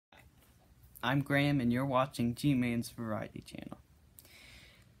I'm Graham and you're watching G-Man's Variety Channel.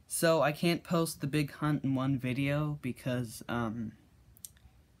 So I can't post the big hunt in one video because I'm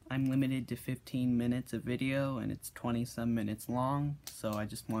limited to 15 minutes of video and it's 20-some minutes long, so I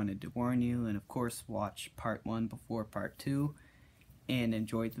just wanted to warn you, and of course watch part 1 before part 2 and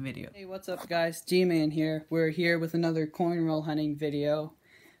enjoy the video. Hey, what's up guys, G-Man here. We're here with another coin roll hunting video,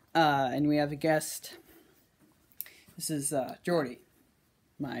 and we have a guest. This is Jordy,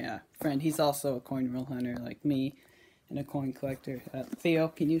 my friend. He's also a coin roll hunter like me and a coin collector. Theo,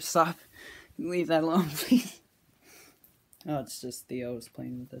 can you stop? Leave that alone, please. Oh, it's just Theo's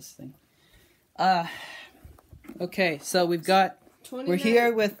playing with this thing. Okay, so we've got, we're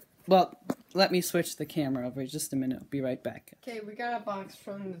here with, well, let me switch the camera over just a minute. I'll be right back. Okay, we got a box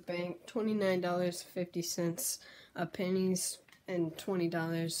from the bank, $29.50 of pennies and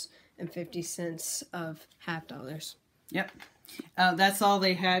 $20.50 of half dollars. Yep. That's all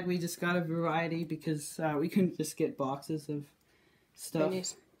they had. We just got a variety because we couldn't just get boxes of stuff.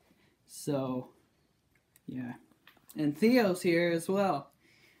 Pennies. So, yeah. And Theo's here as well.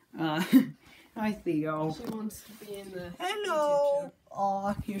 Hi, Theo. She wants to be in the Hello.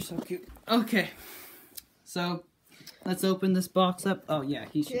 Aw, you're so cute. Okay. So, let's open this box up. Oh, yeah,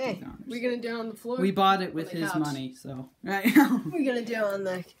 he should be gone. We're going to do it on the floor? We bought it with his money, so. Right. We're going to do it on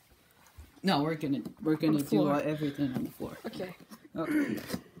the... No, we're gonna do everything on the floor. Okay. Okay.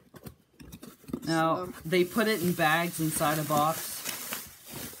 Now, they put it in bags inside a box.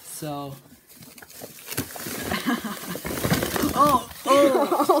 So... Oh no.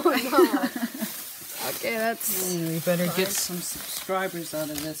 Okay, that's... we better get some subscribers out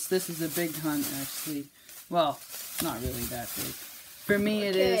of this. This is a big hunt, actually. Well, not really that big. For me,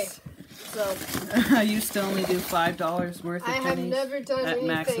 it is. So, I used to only do $5 worth of pennies. I have never done anything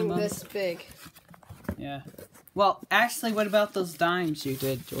maximum. this big. Yeah. Well, actually, what about those dimes you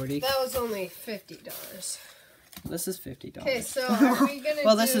did, Jordy? That was only $50. This is $50. Okay, so are we gonna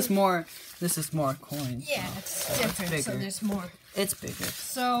well, this is more coins. Yeah, it's different, it's so there's more. It's bigger.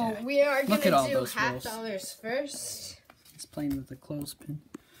 So yeah. we are gonna do half rolls. dollars first. It's playing with the clothespin.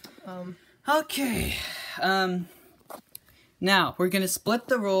 Okay. Now we're gonna split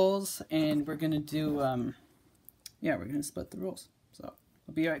the rolls, and we're gonna do yeah, we're gonna split the rolls. So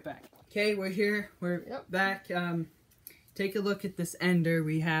I'll be right back. Okay, we're here. We're back. Take a look at this ender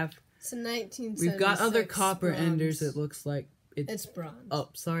we have. It's a 1976 We've got other copper bronze. enders. It looks like it's bronze. Oh,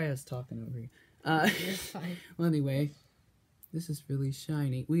 sorry, I was talking over you. You're fine. Well, anyway, this is really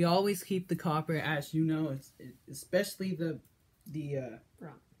shiny. We always keep the copper, as you know, especially the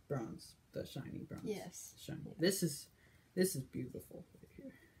bronze, the shiny bronze. Yes. Shiny. Yeah. This is beautiful right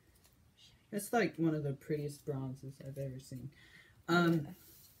here. It's like one of the prettiest bronzes I've ever seen.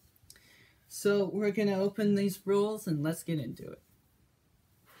 So we're gonna open these rolls and let's get into it.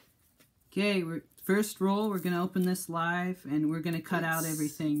 Okay, first roll, we're going to open this live, and we're going to cut out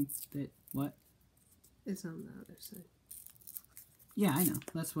everything that, what? It's on the other side. Yeah, I know.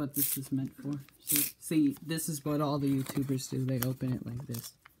 That's what this is meant for. See, this is what all the YouTubers do. They open it like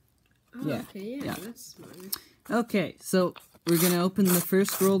this. Oh, yeah. Okay, yeah, that's smart. Okay, so we're going to open the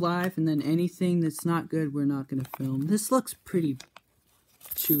first roll live, and then anything that's not good, we're not going to film. This looks pretty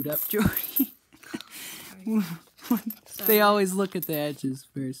chewed up, Jordy. They always look at the edges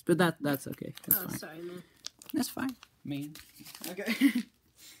first, but that's okay. That's fine. Sorry, man. That's fine, man. Okay.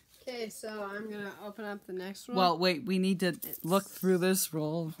 Okay, so I'm gonna open up the next roll. Well, wait, we need to look through this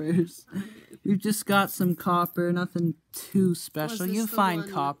roll first. We've just got some copper, nothing too special. You find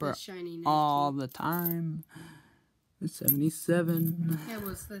copper all the time. The 77. Yeah,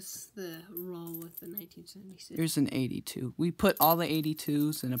 was this the roll with the 1976? Here's an 82. We put all the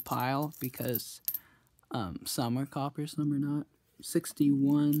 82s in a pile because some are copper, some are not.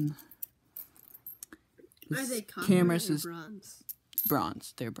 61. Are they copper or bronze?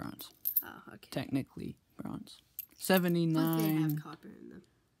 Bronze. They're bronze. Oh, okay. Technically bronze. 79. But they have copper in them.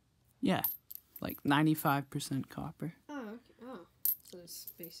 Yeah, like 95% copper. Oh, okay. Oh, so it's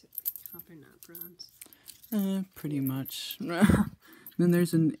basically copper, not bronze. Pretty much. Then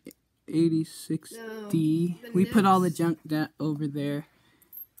there's an 86D. We put all the junk over there.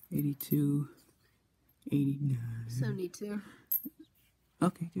 82. 89. 72.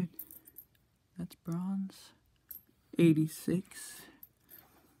 Okay, good. That's bronze. 86.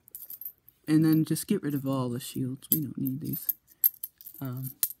 And then just get rid of all the shields. We don't need these.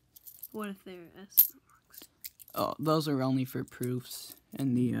 What if they're S marks? Oh, those are only for proofs.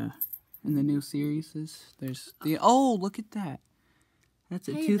 And the new series there's the look at that. That's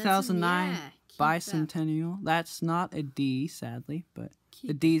a 2009 bicentennial. That's not a D, sadly, but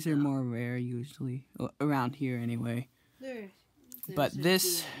the Ds are more rare usually around here anyway. But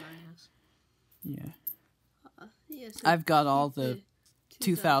this Yeah. Yes. I've got all the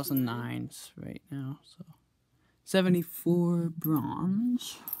 2009s right now, so 74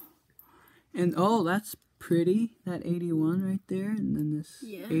 bronze. And oh, that's pretty. That 81 right there, and then this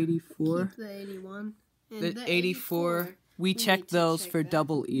 84. Keep the 81. And The 84, we check those for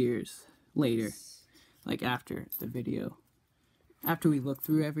double ears later. Yes. Like after the video. After we look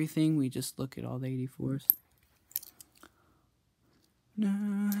through everything, we just look at all the 84s.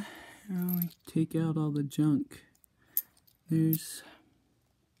 Now we take out all the junk. There's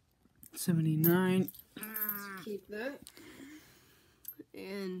 79. Keep that.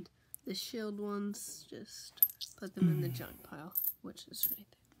 And the shield ones, just put them in the junk pile, which is right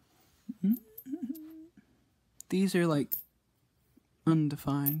there. These are like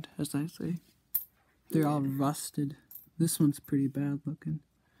undefined, as I say. They're all rusted. This one's pretty bad looking.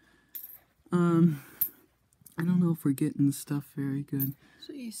 I don't know if we're getting stuff very good.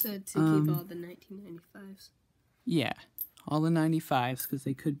 So you said to keep all the 1995s. Yeah, all the 95s, because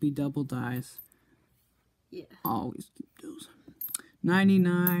they could be double dies. Yeah. Always keep those.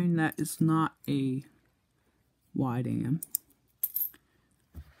 99, that is not a wide AM.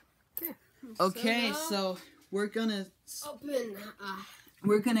 Okay. Okay, so we're gonna open.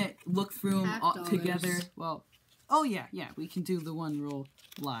 We're gonna look through them all $half. together. Well, oh yeah, we can do the one roll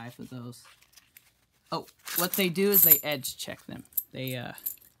live of those. Oh, what they do is they edge check them. They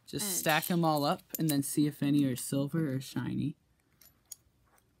just stack them all up and then see if any are silver or shiny.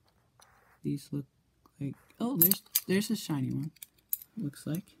 These look like, oh, there's a shiny one. Looks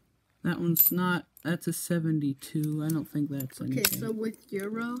like that one's not. That's a 72. I don't think that's anything. Okay, so with your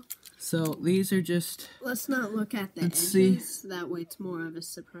row. So these are just. Let's not look at the edges. See. That way it's more of a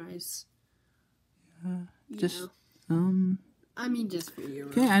surprise. Just I mean, just for your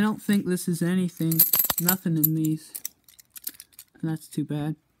row. Okay, I don't think this is anything. Nothing in these. And that's too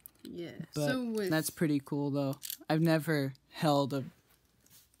bad. Yeah. But so that's pretty cool, though. I've never held a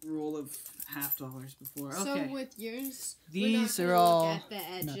roll of $half before. Okay. So with yours, these we're not are gonna all look at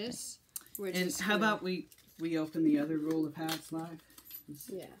the edges. We're And just how gonna- about we open the other roll of halves live?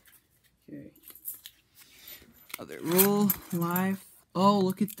 Yeah. Okay. Other roll live. Oh,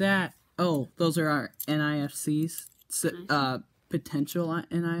 look at that. Oh, those are our NIFCs. So, potential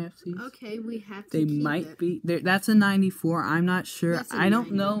NIFCs. Okay, we have to. They keep might it. be. That's a 94. I'm not sure. That's a I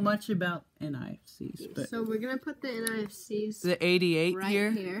don't 90. know much about NIFCs, but So we're gonna put the NIFCs the 88 right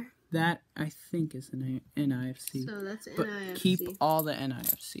here, here. that I think is an NIFC. So that's But NIFC. keep all the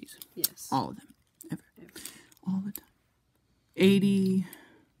NIFCs. Yes. All of them. Ever. All the time. 80.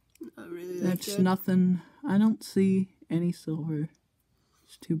 Not really that That's good. nothing. I don't see any silver.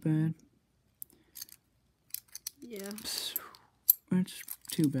 It's too bad. Yeah. It's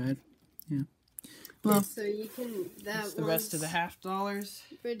too bad. Yeah. Well, Well, so you can. that's the rest of the $half. Where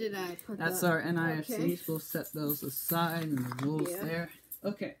did I put That's that? our NIFCs. Okay. We'll set those aside and the rules Yeah. there.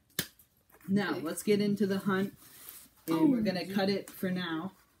 Okay. Now, Okay. let's get into the hunt. And we're going to cut it for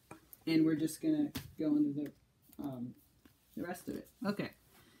now. And we're just going to go into the rest of it. Okay.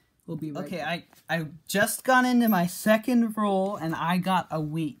 We'll be right back. I just got into my second roll and I got a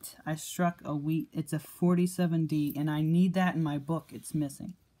wheat. I struck a wheat. It's a 47D and I need that in my book. It's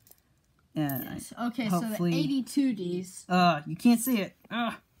missing. And Yes. Okay, hopefully- so the 82Ds. you can't see it.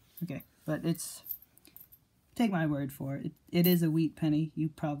 Okay, but it's. Take my word for it. It is a wheat penny. You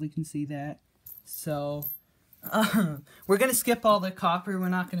probably can see that. So, we're gonna skip all the copper. We're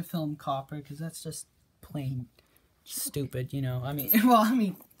not gonna film copper because that's just plain stupid. You know. I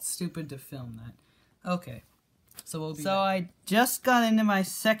mean, stupid to film that. Okay. So we'll be. So I just got into my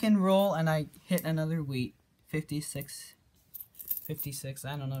second roll and I hit another wheat. 56. 56.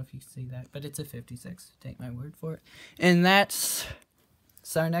 I don't know if you see that, but it's a 56. Take my word for it. And that's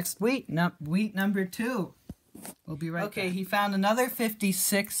our next wheat. Wheat number 2. We'll be right back. Okay, he found another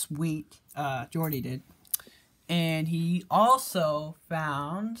 56 wheat. Jordy did. And he also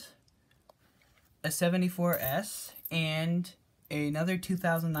found a 74S and another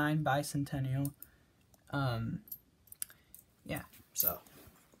 2009 Bicentennial. Yeah, so.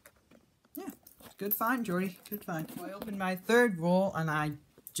 Yeah, good find, Jordy. Good find. I opened my third roll and I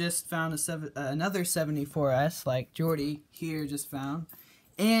just found another 74S, like Jordy here just found.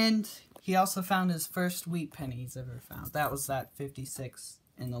 And he also found his first wheat penny he's ever found. That was that 56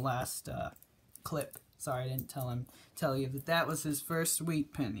 in the last clip. Sorry, I didn't tell you that was his first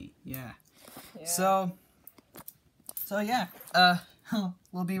wheat penny. Yeah. So yeah.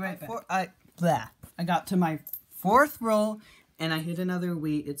 We'll be right back. I got to my fourth roll and I hit another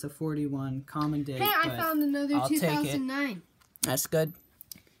wheat. It's a 41 common date. Hey, I found another I'll take it. 2009. That's good.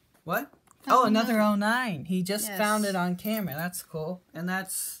 What? Found Oh, another 09. He just Yes. found it on camera. That's cool. And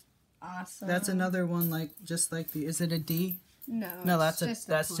that's awesome. That's another one like just like the. Is it a D? No, that's just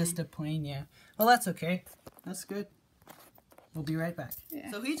just a plain. Yeah. Well, that's okay. That's good. We'll be right back. Yeah.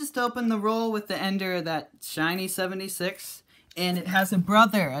 So he just opened the roll with the ender of that shiny 76, and it has a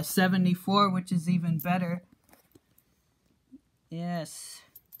brother, a 74, which is even better. Yes.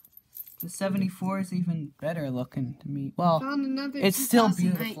 The 74 is even better looking to me. Well, Found another it's still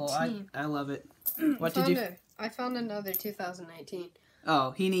 2019. beautiful. I love it. What did you? I found another 2019.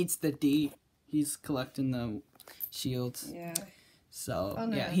 Oh, he needs the D. He's collecting the shields. Yeah. So, Oh,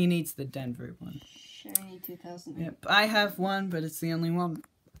 no. yeah, he needs the Denver one. Shiny 2019. Yep, I have one, but it's the only one.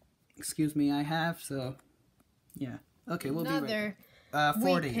 Excuse me, I have, so, yeah. Okay, we'll Another be right back.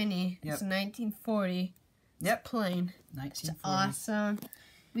 40. wheat penny. Yep. It's 1940. Yep. It's plain. It's 1940. awesome.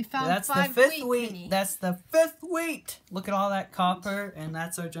 We found That's the 5 fifth wheat penny. That's the 5th wheat. Look at all that copper, and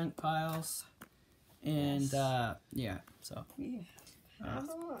that's our junk piles. And, yeah, so. Yeah.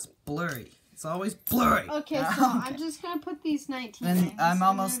 It's blurry. It's always blurry. Okay, so I'm just going to put these 19. And I'm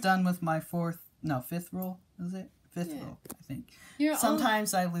almost done with my 5th roll, is it? 5th Yeah. roll, I think. You're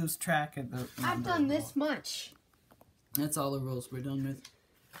Sometimes I lose track of the I've number done of this much. That's all the rolls we're done with.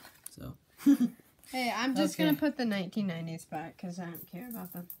 So. Hey, I'm just Okay. going to put the 1990s back because I don't care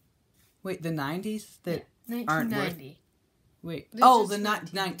about them. Wait, the 90s that aren't worth. 1990. Wait. They're Oh, just the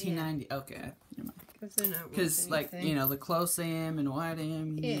 1990. 1990. Okay. Because they're not worth Because like anything. the close I am and wide I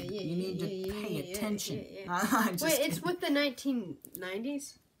am, you need to pay attention. I'm just Wait, it's kidding. with the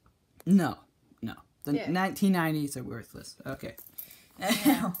 1990s? No. The Yeah. 1990s are worthless. Okay.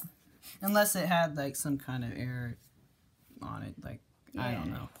 Unless it had like some kind of error on it, like I don't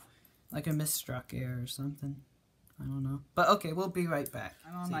Yeah. know, like a misstruck error or something. I don't know. But okay, we'll be right back.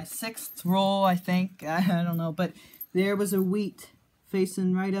 I'm on my 6th roll, I think. I don't know, but there was a wheat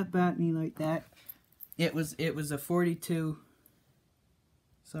facing right up at me like that. It was a 42.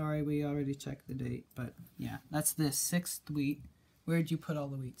 Sorry, we already checked the date, but yeah, that's the 6th wheat. Where'd you put all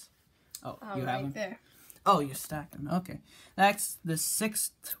the wheats? Oh, you have right them? there. Oh, you stacked them. Okay. That's the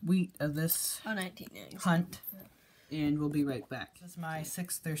 6th wheat of this Oh, 1990s. hunt. And we'll be right back. This is my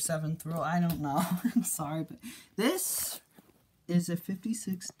 6th or 7th roll. I don't know. I'm sorry, but this is a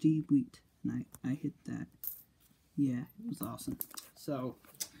 56D wheat. And I hit that. Yeah, it was awesome. So,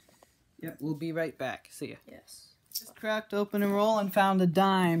 yep, we'll be right back. See ya. Yes. Just cracked open a roll and found a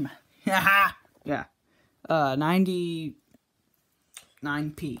dime. Haha! Yeah. 99p.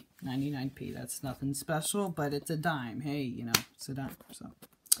 99p. That's nothing special, but it's a dime. Hey, you know, it's a dime. So,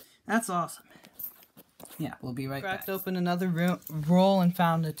 that's awesome. Yeah, we'll be right back. Cracked open another roll and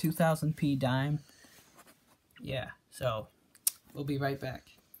found a 2000p dime. Yeah, so we'll be right back.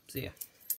 See ya.